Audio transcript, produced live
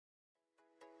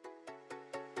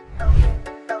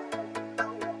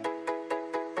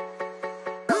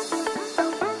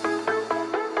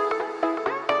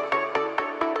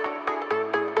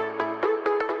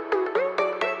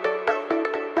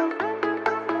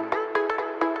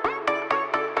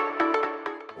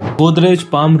Godrej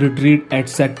Palm Retreat at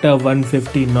Sector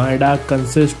 150 Noida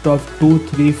consists of 2,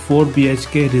 3, 4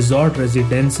 BHK resort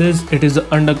residences. It is an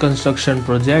under construction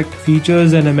project.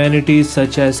 Features and amenities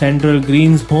such as central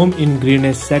greens, home in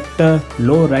Greenest sector,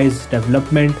 low-rise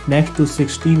development next to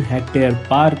 16 hectare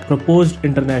park, proposed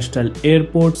international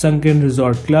airport, sunken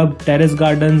resort club, terrace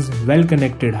gardens,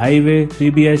 well-connected highway,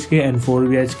 3 BHK and 4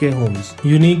 BHK homes.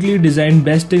 Uniquely designed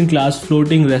best-in-class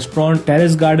floating restaurant,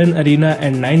 terrace garden arena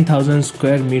and 9,000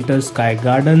 square meter sky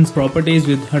gardens. Properties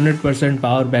with 100%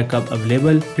 power backup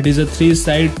available. It is a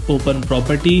 3-side open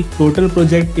property. Total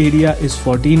project area is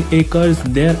 14 acres.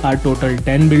 There are total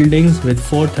 10 buildings with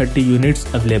 430 units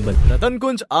available. रतन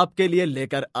कुंज आपके लिए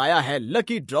लेकर आया है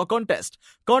lucky draw contest.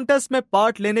 Contest में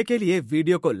part लेने के लिए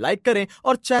video को लाइक करें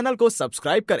और चैनल को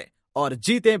सब्सक्राइब करें और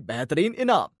जीतें बेहतरीन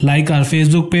इनाम। Like our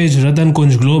Facebook page Ratan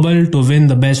Kunj Global to win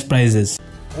the best prizes.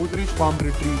 Godrej Palm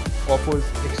Retreat offers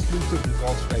exclusive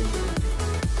resort style.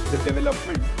 The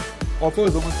development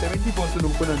offers over 70%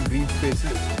 open and green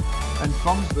spaces and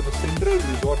comes with a central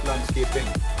resort landscaping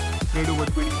spread over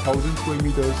 20,000 square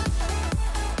meters,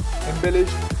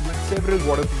 embellished with several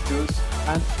water features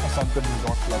and a sunken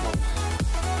resort clubhouse.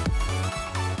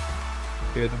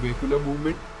 Here the vehicular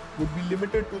movement would be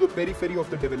limited to the periphery of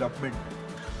the development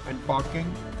and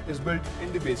parking is built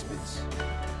in the basements.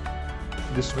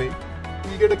 This way,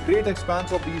 you'll get a great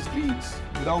expanse of these greens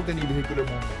without any vehicular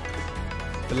movement.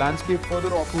 The landscape further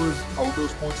offers outdoor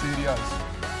sports areas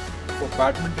for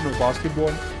badminton or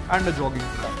basketball and a jogging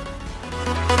track.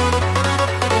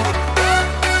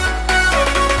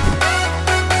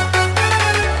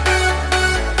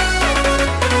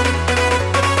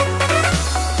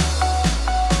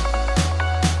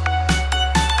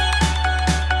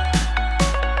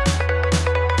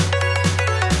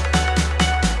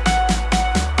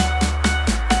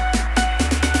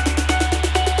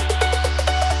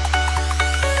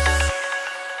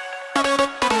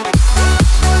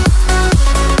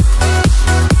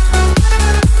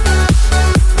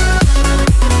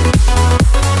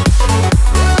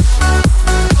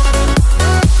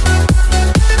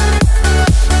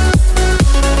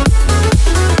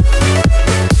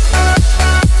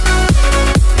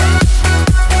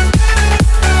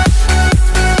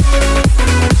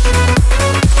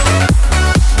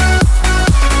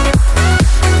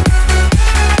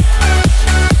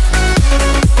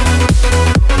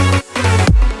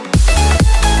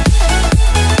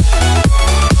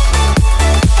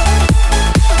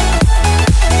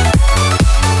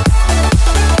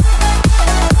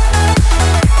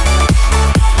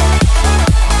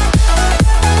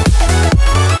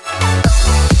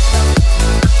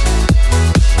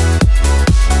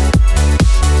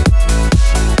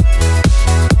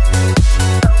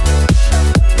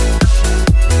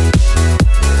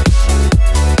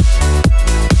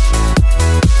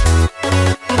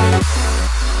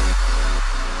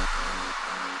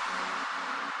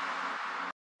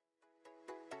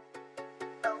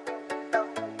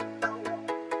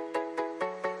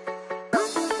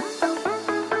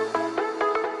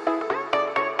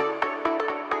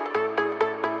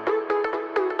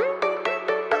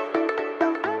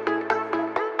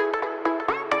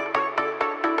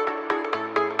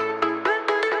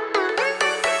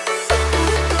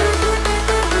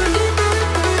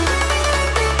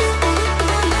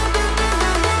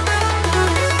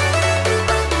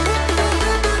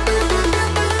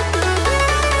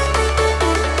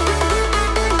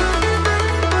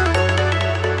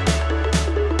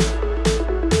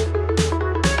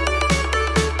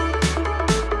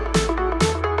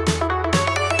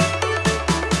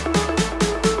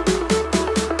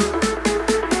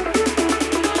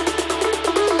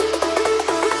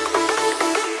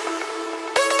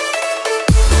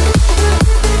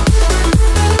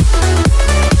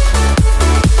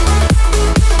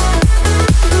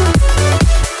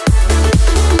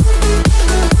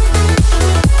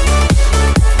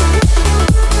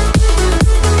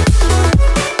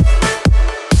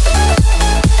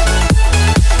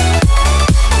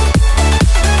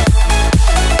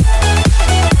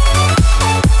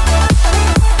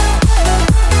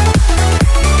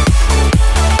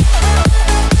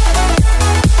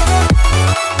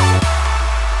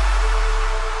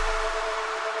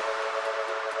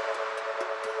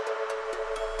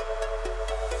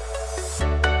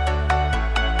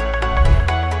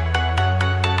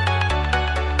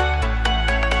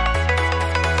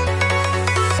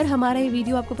 हमारा ये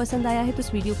video आपको पसंद आया है तो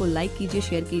इस video को like कीजिए,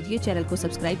 शेयर कीजिए, चैनल को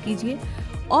सब्सक्राइब कीजिए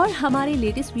और हमारे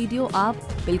लेटेस्ट वीडियो आप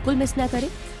बिल्कुल मिस ना करें।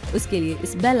 उसके लिए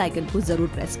इस बेल आइकन को जरूर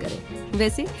प्रेस करें।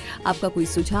 वैसे आपका कोई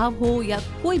सुझाव हो या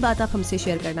कोई बात आप हमसे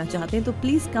शेयर करना चाहते हैं तो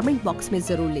प्लीज कमेंट बॉक्स में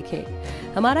जरूर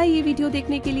लिखें। हमारा ये वीडियो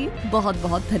देखने के लिए बहुत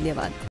बहुत धन्यवाद।